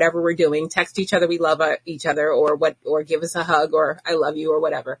stop whatever we're doing, text each other we love each other, or give us a hug, or I love you, or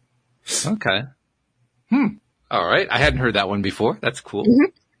whatever. Okay. All right. I hadn't heard that one before. That's cool.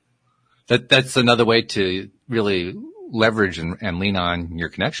 Mm-hmm. That's another way to really leverage and lean on your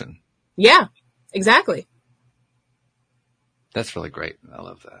connection. Yeah, exactly. That's really great. I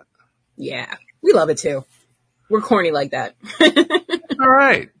love that. Yeah, we love it too. We're corny like that. All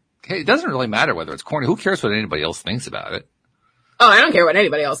right. Okay, it doesn't really matter whether it's corny. Who cares what anybody else thinks about it? Oh, I don't care what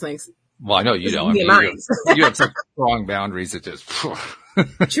anybody else thinks. Well, I know you don't. You have such strong boundaries that just...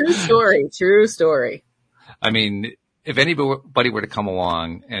 True story. True story. I mean, if anybody were to come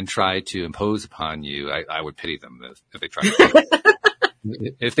along and try to impose upon you, I would pity them if they tried to.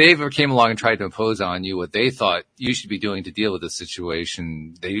 If they ever came along and tried to impose on you what they thought you should be doing to deal with the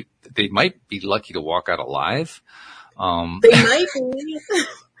situation, they might be lucky to walk out alive. They might be.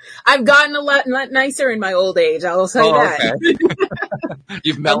 I've gotten a lot nicer in my old age. I'll say that. Okay.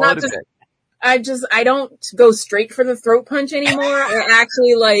 You've mellowed a bit. I don't go straight for the throat punch anymore. I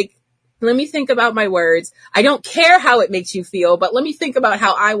actually let me think about my words. I don't care how it makes you feel, but let me think about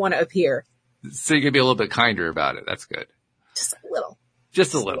how I want to appear. So you're going to be a little bit kinder about it. That's good. Just a little.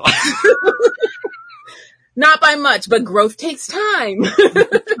 Just a little. Not by much, but growth takes time.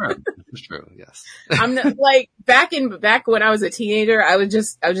 It's true. Yes. I'm not, back when I was a teenager, I was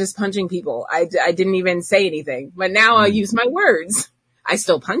just punching people. I didn't even say anything, but now I'll use my words. I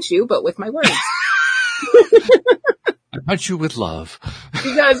still punch you, but with my words. I punch you with love.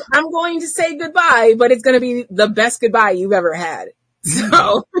 Because I'm going to say goodbye, but it's going to be the best goodbye you've ever had.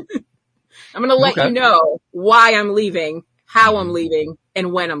 So I'm going to let you know why I'm leaving, how I'm leaving,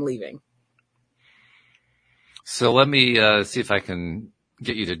 and when I'm leaving. So let me see if I can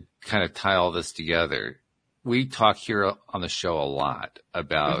get you to kind of tie all this together. We talk here on the show a lot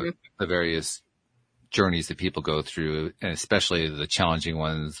about the various journeys that people go through, and especially the challenging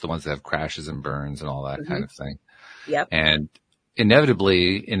ones, the ones that have crashes and burns and all that kind of thing. Yep. And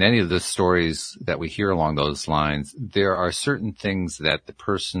inevitably, in any of the stories that we hear along those lines, there are certain things that the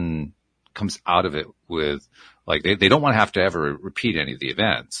person comes out of it with, like they don't want to have to ever repeat any of the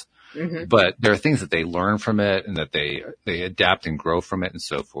events. But there are things that they learn from it and that they adapt and grow from it and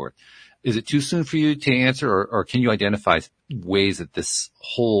so forth. Is it too soon for you to answer, or can you identify ways that this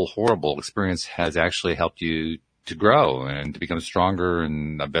whole horrible experience has actually helped you to grow and to become stronger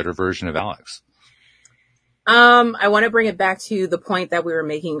and a better version of Alyx? I want to bring it back to the point that we were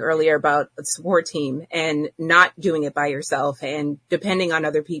making earlier about a support team and not doing it by yourself and depending on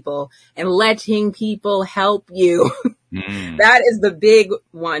other people and letting people help you. That is the big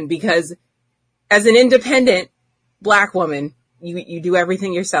one, because as an independent Black woman, you do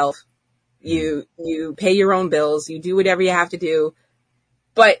everything yourself. You pay your own bills. You do whatever you have to do.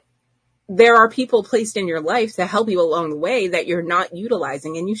 But there are people placed in your life to help you along the way that you're not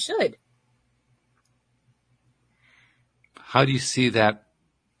utilizing, and you should. How do you see that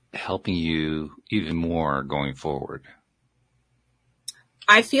helping you even more going forward?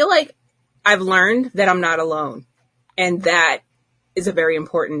 I feel like I've learned that I'm not alone. And that is a very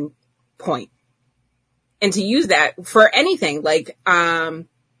important point. And to use that for anything, like,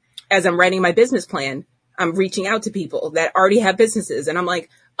 as I'm writing my business plan, I'm reaching out to people that already have businesses. And I'm like,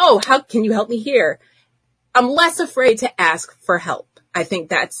 oh, how can you help me here? I'm less afraid to ask for help. I think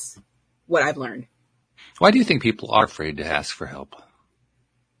that's what I've learned. Why do you think people are afraid to ask for help?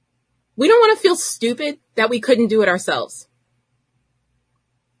 We don't want to feel stupid that we couldn't do it ourselves.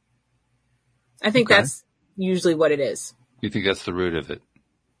 I think that's usually what it is. You think that's the root of it?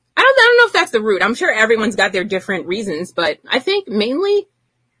 I don't know if that's the root. I'm sure everyone's got their different reasons, but I think mainly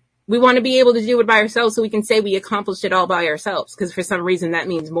we want to be able to do it by ourselves so we can say we accomplished it all by ourselves. Because for some reason that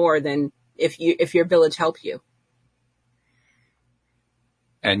means more than if your village helped you.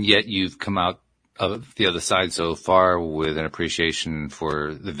 And yet you've come out of the other side so far with an appreciation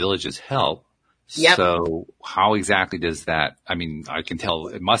for the village's help. Yep. So how exactly does that, I mean, I can tell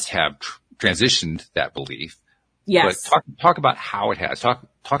it must have transitioned that belief. Yes. But talk about how it has. Talk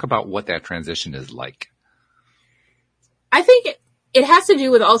about what that transition is like. I think it has to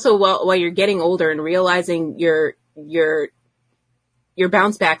do with also while you're getting older and realizing your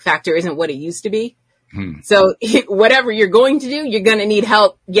bounce back factor isn't what it used to be. So whatever you're going to do, you're going to need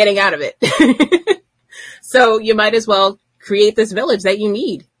help getting out of it. So you might as well create this village that you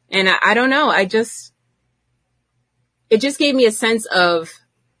need. And I don't know. It just gave me a sense of,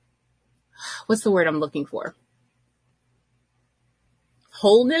 what's the word I'm looking for?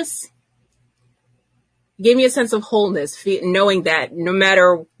 Wholeness. It gave me a sense of wholeness, knowing that no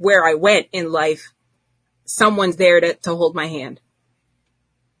matter where I went in life, someone's there to hold my hand.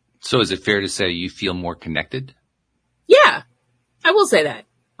 So is it fair to say you feel more connected? Yeah, I will say that.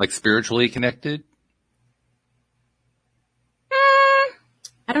 Like spiritually connected?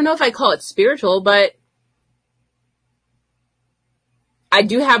 I don't know if I call it spiritual, but I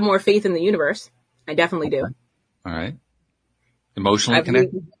do have more faith in the universe. I definitely do. All right. Emotionally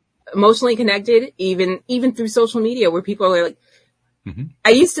connected? Emotionally connected, even through social media where people are like, I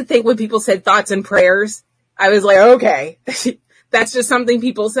used to think when people said thoughts and prayers, I was like, okay, that's just something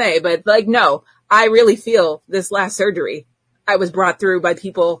people say. But like, no, I really feel this last surgery, I was brought through by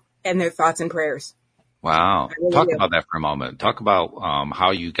people and their thoughts and prayers. Wow. Really Talk do. about that for a moment. Talk about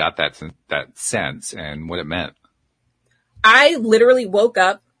how you got that sense and what it meant. I literally woke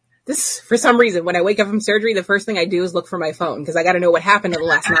up. This, for some reason, when I wake up from surgery, the first thing I do is look for my phone because I got to know what happened in the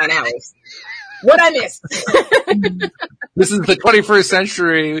last 9 hours. What I missed. This is the 21st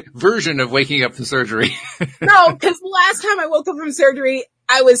century version of waking up from surgery. No, because the last time I woke up from surgery,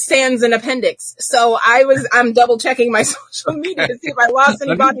 I was sans an appendix. So I'm double checking my social media to see if I lost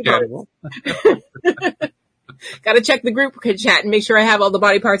any body parts. Got to check the group chat and make sure I have all the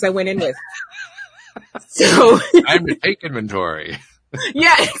body parts I went in with. So Time to take inventory.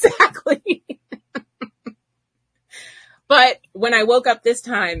 Yeah, exactly. But when I woke up this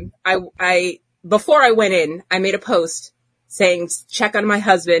time, I before I went in, I made a post saying, check on my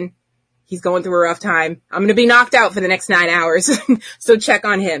husband. He's going through a rough time. I'm going to be knocked out for the next 9 hours. So check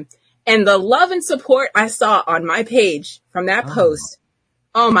on him. And the love and support I saw on my page from that post.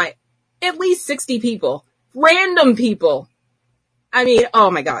 Oh my, at least 60 people, random people. I mean, oh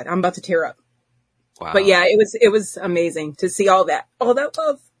my God, I'm about to tear up. Wow. But yeah, it was amazing to see all that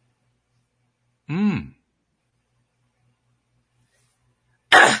love.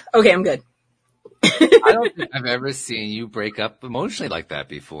 Okay, I'm good. I don't think I've ever seen you break up emotionally like that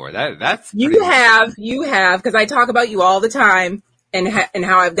before. That's you have, because I talk about you all the time and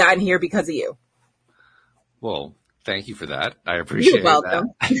how I've gotten here because of you. Well, thank you for that. I appreciate You're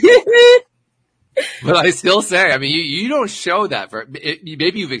welcome. that. But I still say, I mean, you don't show that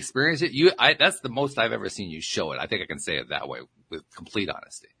maybe you've experienced it. That's the most I've ever seen you show it. I think I can say it that way with complete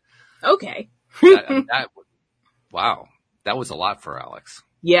honesty. Okay. Wow. That was a lot for Alyx.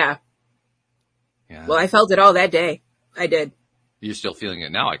 Yeah. Yeah. Well, I felt it all that day. I did. You're still feeling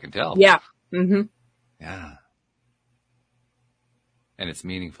it now, I can tell. Yeah. Mm-hmm. Yeah. And it's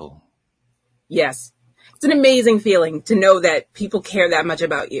meaningful. Yes. It's an amazing feeling to know that people care that much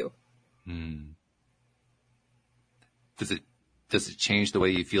about you. Does it change the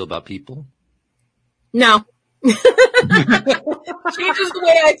way you feel about people? No. Changes the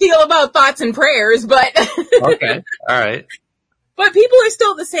way I feel about thoughts and prayers, but okay. All right. But people are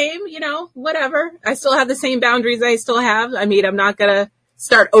still the same, whatever. I still have the same boundaries I still have. I mean, I'm not gonna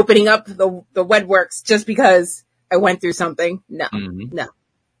start opening up the WedWorks just because I went through something. No. No.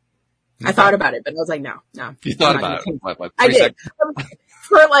 Okay. I thought about it, but I was like, no. You thought about it? What, I did.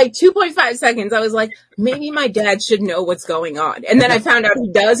 For like 2.5 seconds, I was like, maybe my dad should know what's going on. And then I found out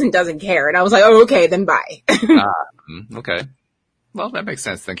he does and doesn't care. And I was like, oh, okay, then bye. Okay. Well, that makes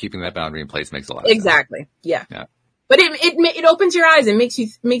sense. Then keeping that boundary in place makes a lot of sense. Exactly. Yeah. Yeah. But it opens your eyes and makes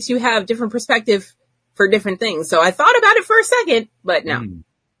you have different perspective for different things. So I thought about it for a second, but no.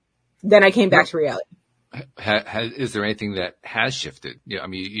 Then I came back to reality. Is there anything that has shifted? I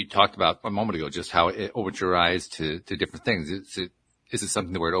mean, you talked about a moment ago just how it opened your eyes to different things. Is it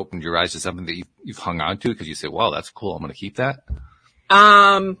something where it opened your eyes to something that you've hung on to because you say, "Well, that's cool. I'm going to keep that."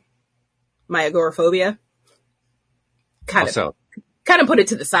 My agoraphobia. Kind of put it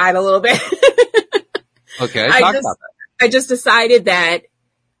to the side a little bit. Okay, talk about that. I just decided that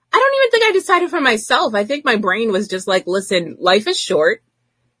I don't even think I decided for myself. I think my brain was just like, listen, life is short.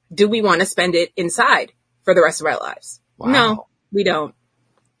 Do we want to spend it inside for the rest of our lives? Wow. No, we don't.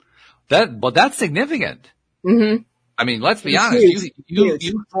 That's significant. Mm-hmm. I mean, let's be honest.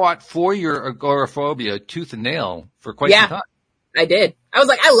 You fought for your agoraphobia tooth and nail for quite some time. I did. I was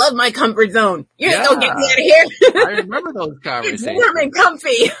like, I love my comfort zone. You ain't gonna get me out of here. I remember those conversations. It's warm and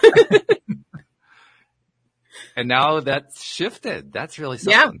comfy. And now that's shifted. That's really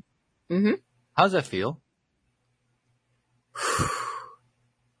something. Yeah. Mm-hmm. How does that feel?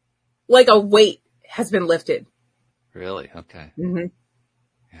 Like a weight has been lifted. Really? Okay. Mm-hmm.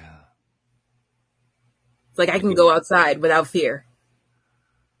 Yeah. It's like I can go outside without fear.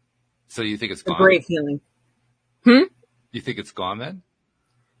 So you think it's It's a gone? great feeling. You think it's gone then?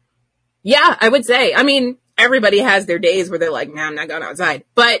 Yeah, I would say. I mean, everybody has their days where they're like, nah, I'm not going outside.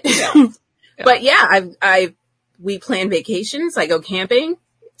 But, but yeah, we plan vacations. I go camping.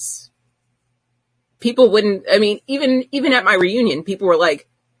 People wouldn't, I mean, even at my reunion, people were like,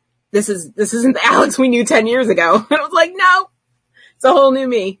 this isn't the Alyx we knew 10 years ago. And I was like, no, it's a whole new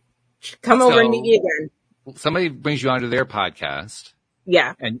me. Come over and meet me again. Somebody brings you onto their podcast.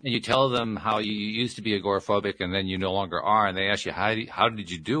 Yeah. And you tell them how you used to be agoraphobic and then you no longer are. And they ask you, how did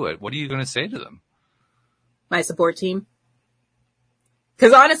you do it? What are you going to say to them? My support team.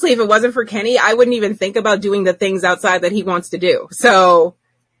 Because honestly, if it wasn't for Kenny, I wouldn't even think about doing the things outside that he wants to do. So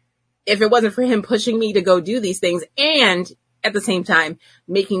if it wasn't for him pushing me to go do these things and at the same time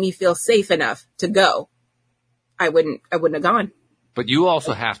making me feel safe enough to go, I wouldn't have gone. But you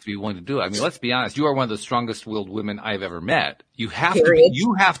also have to be willing to do it. I mean, let's be honest. You are one of the strongest-willed women I've ever met. You have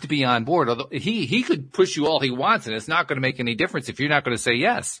to be on board. Although he could push you all he wants, and it's not going to make any difference if you're not going to say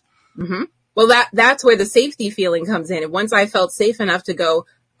yes. Mm-hmm. Well, that's where the safety feeling comes in. And once I felt safe enough to go,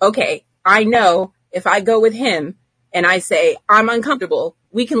 okay, I know if I go with him and I say I'm uncomfortable,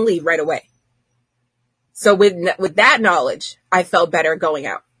 we can leave right away. So with that knowledge, I felt better going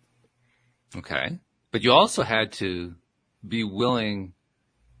out. Okay, but you also had to be willing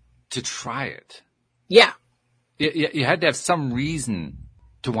to try it. Yeah. You had to have some reason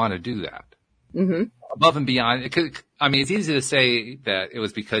to want to do that. Mm-hmm. Above and beyond. I mean, it's easy to say that it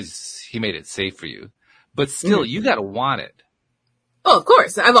was because he made it safe for you, but still, you got to want it. Oh, of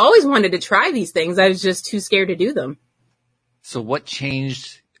course. I've always wanted to try these things. I was just too scared to do them. So what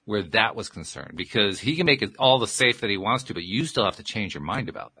changed where that was concerned? Because he can make it all the safe that he wants to, but you still have to change your mind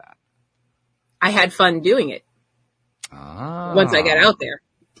about that. I had fun doing it. Once I got out there.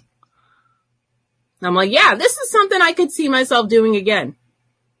 I'm like, yeah, this is something I could see myself doing again.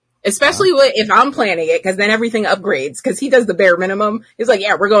 Especially if I'm planning it, because then everything upgrades, because he does the bare minimum. He's like,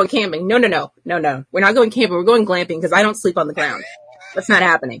 yeah, we're going camping. No. We're not going camping. We're going glamping because I don't sleep on the ground. That's not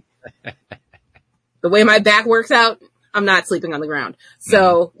happening. The way my back works out, I'm not sleeping on the ground.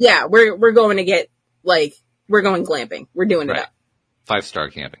 So yeah, we're going to get we're going glamping. We're doing it up. 5-star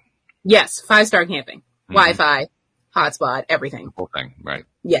camping. Yes. 5-star camping. Wi-Fi. Hotspot, everything. The whole thing, right?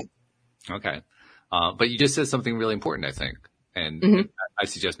 Yeah. Okay. But you just said something really important, I think. And I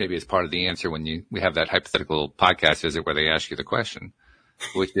suggest maybe as part of the answer when we have that hypothetical podcast visit where they ask you the question,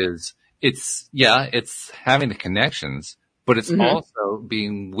 which is, it's having the connections, but it's also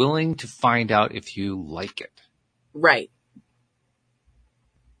being willing to find out if you like it. Right.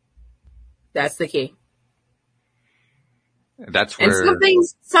 That's the key. That's where. And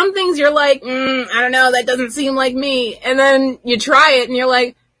some things you're like, I don't know, that doesn't seem like me. And then you try it and you're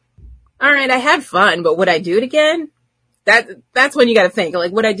like, all right, I had fun, but would I do it again? That's when you got to think,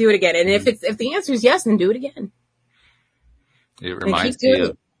 like, would I do it again? And if the answer is yes, then do it again. It reminds me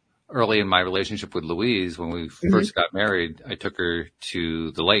of early in my relationship with Louise, when we first got married, I took her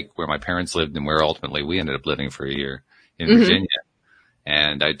to the lake where my parents lived and where ultimately we ended up living for a year in Virginia.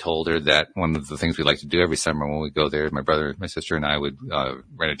 And I told her that one of the things we like to do every summer when we go there, my brother, my sister, and I would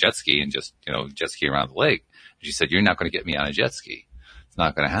rent a jet ski and just, jet ski around the lake. And she said, "You're not going to get me on a jet ski. It's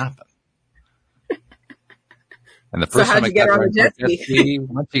not going to happen." And the first time I got her on the jet ski,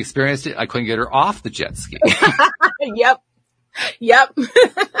 once she experienced it, I couldn't get her off the jet ski. Yep.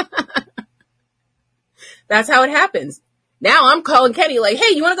 That's how it happens. Now I'm calling Kenny like,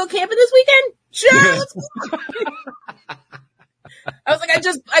 hey, you want to go camping this weekend? Sure. Let's go. I was like, I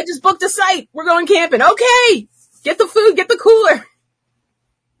just booked a site. We're going camping. Okay. Get the food, get the cooler.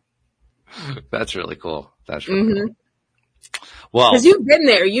 That's really cool. That's really cool. Well, because you've been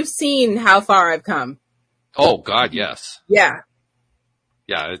there, you've seen how far I've come. Oh God, yes. Yeah.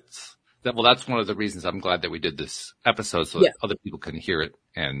 Yeah. That's one of the reasons I'm glad that we did this episode so that other people can hear it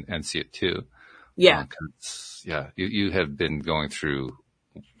and see it too. Yeah. You have been going through,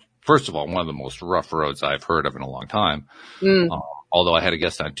 first of all, one of the most rough roads I've heard of in a long time. Although I had a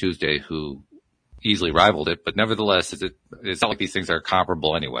guest on Tuesday who easily rivaled it, but nevertheless, it's not like these things are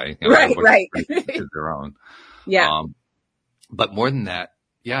comparable anyway. You know, right. To their own. Yeah. But more than that,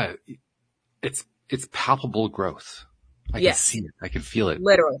 it's palpable growth. I can see it. I can feel it.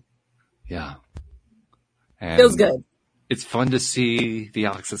 Literally. Yeah. And feels good. It's fun to see the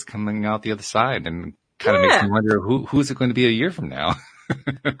Alyx that's coming out the other side, and kind of makes me wonder who's it going to be a year from now.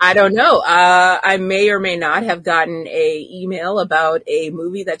 I don't know. I may or may not have gotten a email about a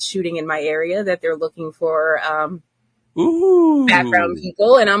movie that's shooting in my area that they're looking for background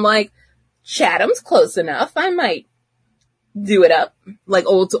people, and I'm like, Chatham's close enough. I might do it up like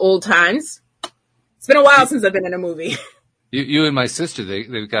old times. It's been a while since I've been in a movie. You and my sister,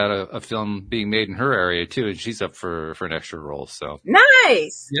 they've got a film being made in her area too, and she's up for an extra role. So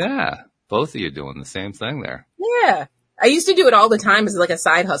nice. Yeah, both of you doing the same thing there. Yeah. I used to do it all the time as like a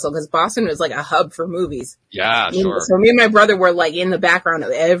side hustle because Boston was like a hub for movies. Yeah, sure. So me and my brother were like in the background of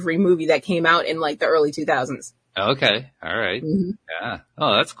every movie that came out in like the early 2000s. Okay. All right. Mm-hmm. Yeah.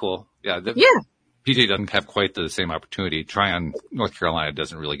 Oh, that's cool. Yeah. PJ doesn't have quite the same opportunity. Tryon, North Carolina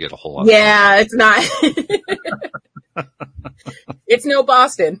doesn't really get a whole lot. Yeah, it's not. It's no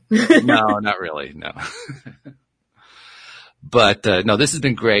Boston. No, not really. No. But, no, this has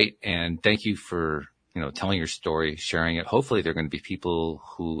been great. And thank you for, telling your story, sharing it. Hopefully there are going to be people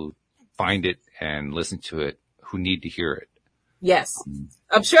who find it and listen to it who need to hear it. Yes.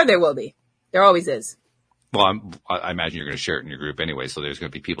 I'm sure there will be. There always is. Well, I imagine you're going to share it in your group anyway. So there's going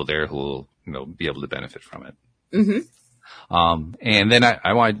to be people there who will, be able to benefit from it. Mm-hmm. And then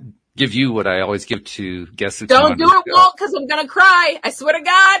I want to give you what I always give to guests. Don't do it, Walt, because I'm going to cry. I swear to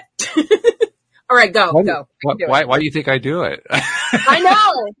God. All right, go. Why do you think I do it? I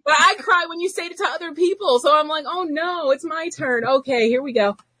know, but I cry when you say it to other people. So I'm like, oh no, it's my turn. Okay, here we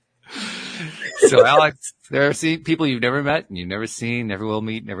go. So Alyx, there are people you've never met and you've never seen, never will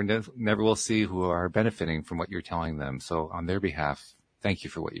meet, never will see, who are benefiting from what you're telling them. So on their behalf, thank you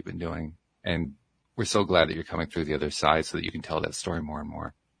for what you've been doing. And we're so glad that you're coming through the other side so that you can tell that story more and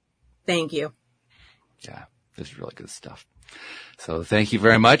more. Thank you. Yeah, this is really good stuff. So thank you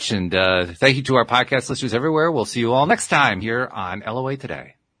very much. And thank you to our podcast listeners everywhere. We'll see you all next time here on LOA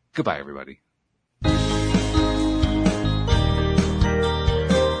Today. Goodbye, everybody.